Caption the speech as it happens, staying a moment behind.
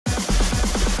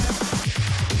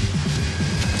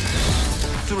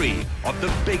3 of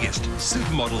the biggest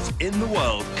supermodels in the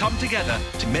world come together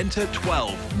to mentor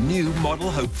 12 new model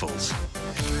hopefuls.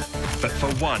 But for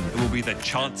one, it will be the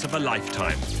chance of a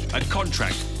lifetime. A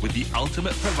contract with the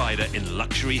ultimate provider in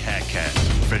luxury hair care,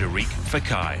 Frédéric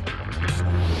Fekkai.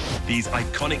 These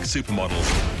iconic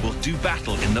supermodels will do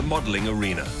battle in the modeling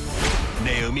arena.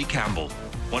 Naomi Campbell,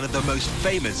 one of the most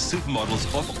famous supermodels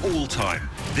of all time.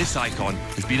 This icon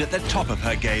has been at the top of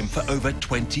her game for over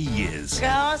 20 years.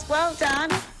 Girls, well done.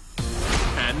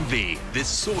 Anne V, this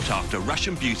sought-after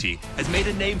Russian beauty, has made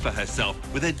a name for herself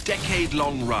with a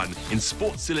decade-long run in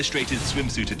Sports Illustrated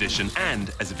swimsuit edition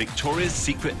and as a Victoria's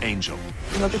Secret angel.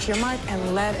 Look at your mark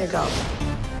and let it go.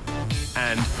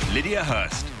 And Lydia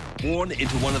Hearst, born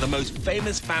into one of the most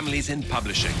famous families in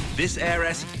publishing. This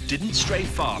heiress didn't stray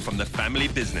far from the family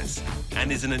business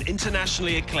and is an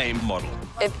internationally acclaimed model.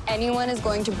 If anyone is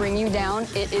going to bring you down,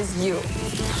 it is you.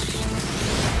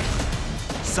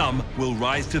 Some will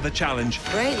rise to the challenge.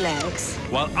 Great legs.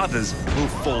 While others will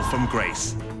fall from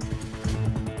grace.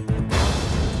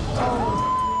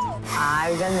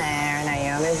 I've been there,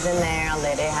 Naomi's been there,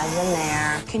 Lydia has been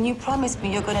there. Can you promise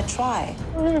me you're gonna try?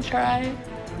 I'm gonna try.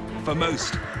 For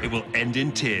most, it will end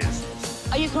in tears.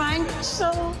 Are you crying?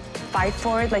 So. Fight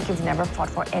for it like you've never fought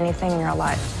for anything in your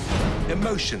life.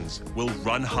 Emotions will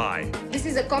run high. This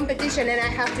is a competition and I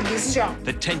have to be strong.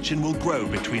 The tension will grow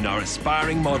between our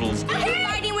aspiring models Are you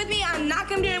fighting with me? I'm not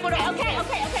gonna be able to. Okay.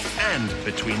 and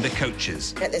between the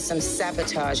coaches. There's some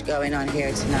sabotage going on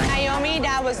here tonight. Naomi,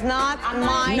 that was not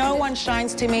mine. No one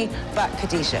shines to me but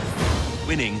Khadijah.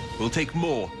 Winning will take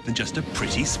more than just a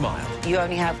pretty smile. You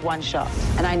only have one shot,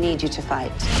 and I need you to fight.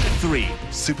 3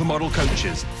 supermodel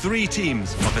coaches, 3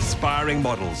 teams of aspiring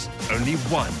models. Only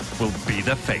one will be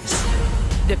the face.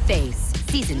 The Face,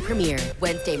 season premiere,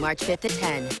 Wednesday, March 5th at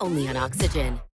 10, only on Oxygen.